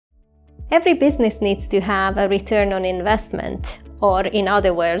Every business needs to have a return on investment, or in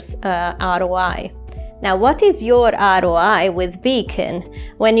other words, ROI. Now, what is your ROI with Beacon?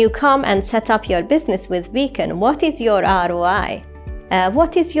 When you come and set up your business with Beacon, what is your ROI?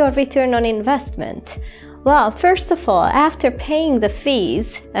 What is your return on investment? Well, first of all, after paying the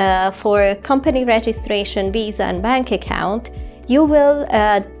fees for company registration, visa, and bank account, you will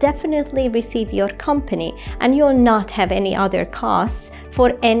definitely receive your company, and you'll not have any other costs for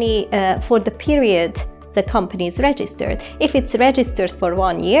the period the company is registered. If it's registered for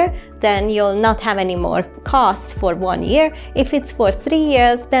 1 year, then you'll not have any more costs for 1 year. If it's for 3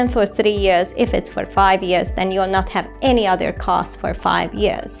 years, then for 3 years. If it's for 5 years, then you'll not have any other costs for 5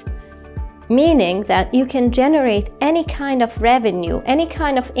 years. Meaning that you can generate any kind of revenue, any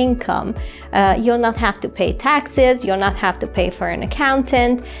kind of income. You'll not have to pay taxes, you'll not have to pay for an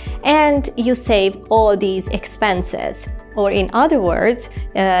accountant, and you save all these expenses. Or in other words,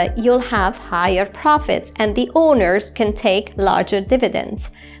 you'll have higher profits, and the owners can take larger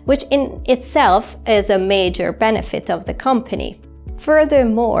dividends, which in itself is a major benefit of the company.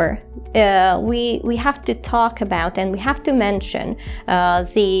 Furthermore, we have to talk about and we have to mention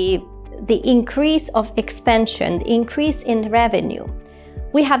the increase of expansion, the increase in revenue.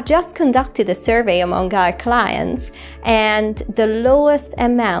 We have just conducted a survey among our clients, and the lowest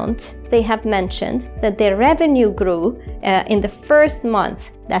amount they have mentioned that their revenue grew in the first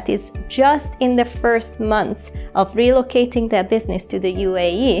month, that is just in the first month of relocating their business to the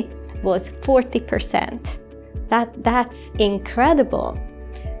UAE, was 40%. That's incredible.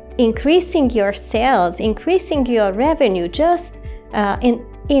 Increasing your sales, increasing your revenue just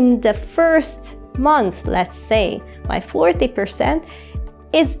in the first month, let's say, by 40%,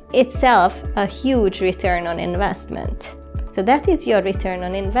 is itself a huge return on investment. So that is your return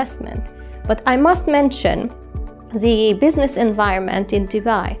on investment. But I must mention the business environment in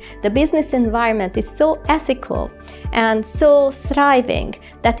Dubai. The business environment is so ethical and so thriving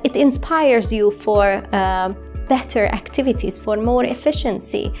that it inspires you for better activities, for more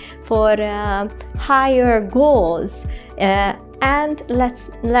efficiency, for higher goals. And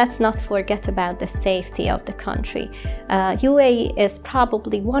let's not forget about the safety of the country. UAE is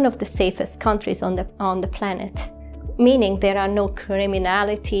probably one of the safest countries on the planet, meaning there are no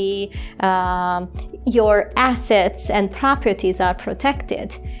criminality, your assets and properties are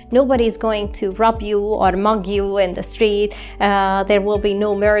protected. Nobody is going to rob you or mug you in the street. There will be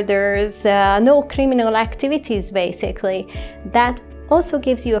no murders, no criminal activities, basically. That also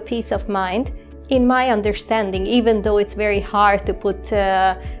gives you a peace of mind. In my understanding, even though it's very hard to put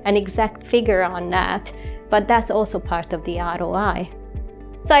an exact figure on that, but that's also part of the ROI.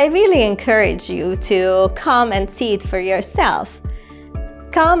 So I really encourage you to come and see it for yourself.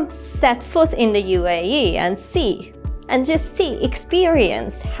 Come set foot in the UAE and see, and just see,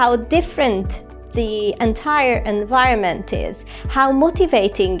 experience how different the entire environment is, how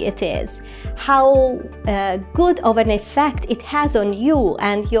motivating it is, how good of an effect it has on you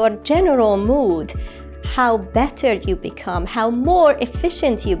and your general mood, how better you become, how more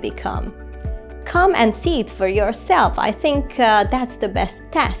efficient you become. Come and see it for yourself. I think that's the best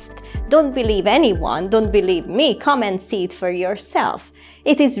test. Don't believe anyone, don't believe me. Come and see it for yourself.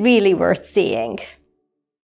 It is really worth seeing.